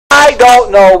I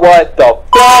don't know what the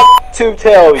fuck to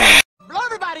tell you. Blow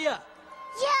everybody up.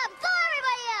 Yeah, blow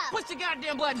everybody up. Push the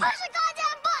goddamn button. Push the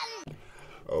goddamn button.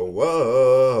 Oh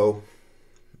whoa.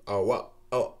 Oh what?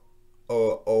 Oh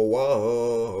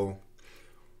whoa.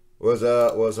 What's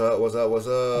up? What's up? What's up? What's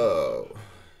up?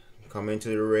 Coming to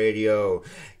the radio.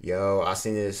 Yo, I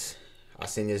seen this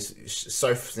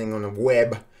surfacing on the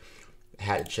web. I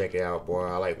had to check it out, boy.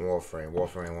 I like Warframe.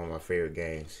 Warframe, one of my favorite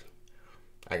games.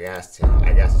 I got to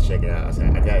check it out.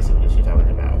 I gotta see what this shit talking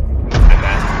about. I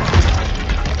got to.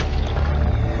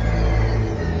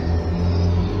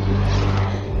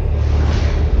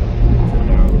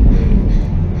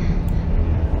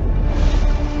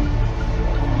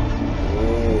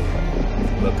 Ooh,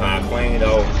 look kind of clean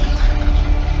though.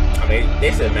 I mean,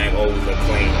 they said Mac always look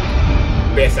clean.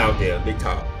 Best out there, big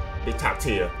top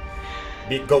tier,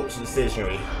 big goats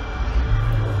essentially.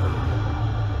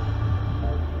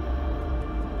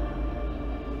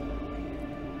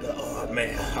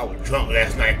 Man, I was drunk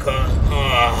last night, cuz.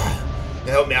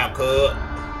 Help me out, cuz.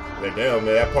 Like, damn,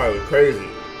 man, that party was crazy.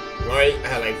 Right? I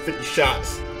had like 50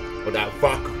 shots without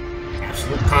vodka.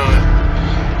 Absolute con.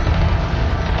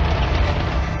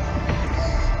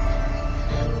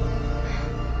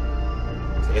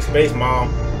 It's space, mom.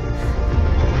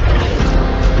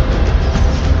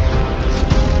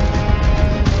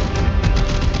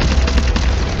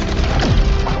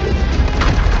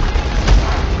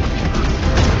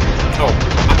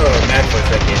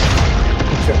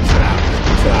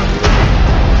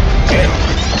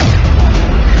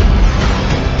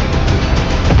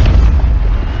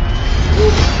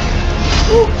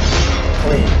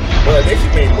 Well, they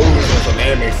should make movies on some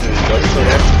anime series, but you know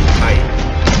that should be tight.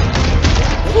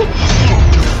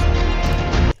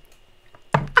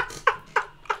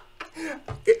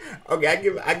 Okay, I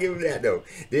give them that though.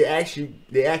 They actually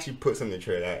put something in the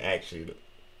trailer that actually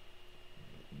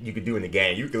you could do in the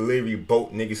game. You could literally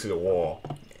bolt niggas to the wall.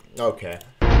 Okay.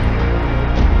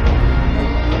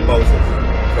 Both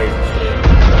crazy shit.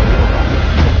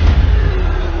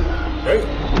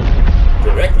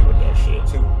 Directly with that shit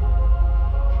too.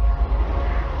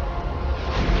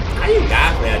 How you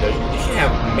die for that though? You should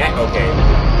have Mac. Okay.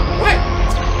 What?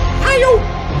 How your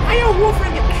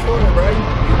Warframe get destroyed, bro? You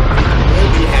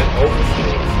literally have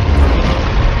overshields.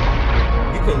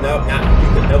 You can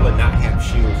never not have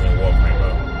shields in Warframe, bro.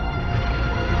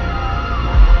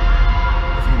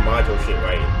 If you mod your shit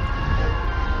right.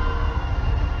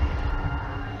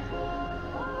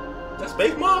 Is that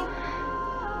Space Mom?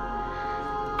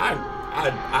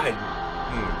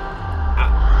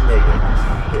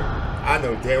 I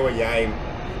know damn well y'all ain't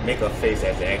make a face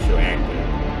as an actual actor.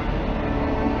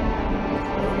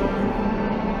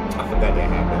 I forgot that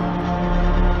happened.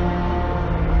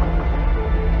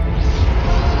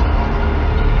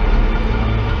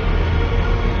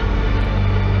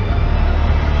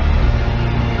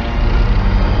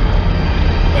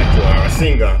 Back to our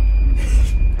singer.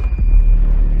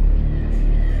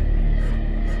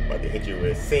 About to hit you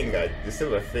with singer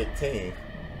December 15th.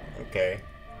 Okay.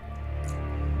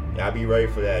 Y'all be ready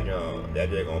for that, John. That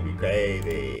just gonna be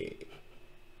crazy.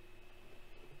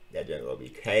 That just gonna be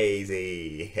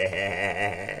crazy.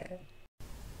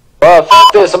 Well,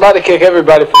 fuck this. I'm about to kick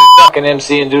everybody from the fucking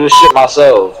MC and do this shit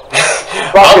myself.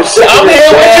 I'm here with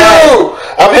you!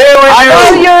 I'm here with you! I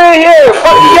know you're in here!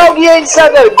 Fucking Yogi ain't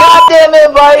sent that goddamn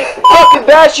invite! Fucking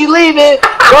Bash, you leaving!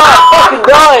 God, fucking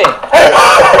dying!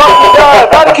 Fucking dying!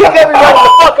 About to kick everybody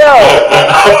the fuck out!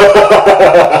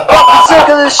 Fucking sick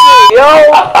of this shit,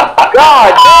 yo!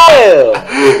 God damn!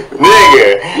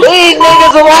 Nigga! Leave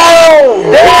niggas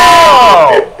alone!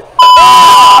 Damn!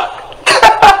 Fuck!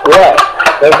 What?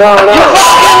 They're coming up.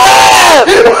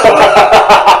 You fucking left!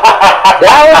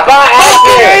 That was by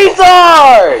accident!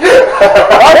 Retard!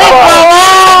 Leave me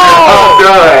alone!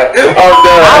 I'm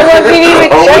done. I wasn't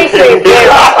even chasing him!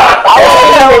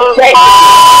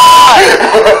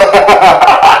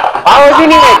 I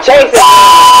wasn't even chasing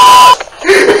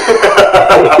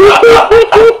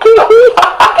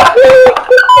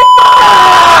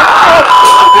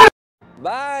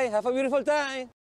Bye, have a beautiful time.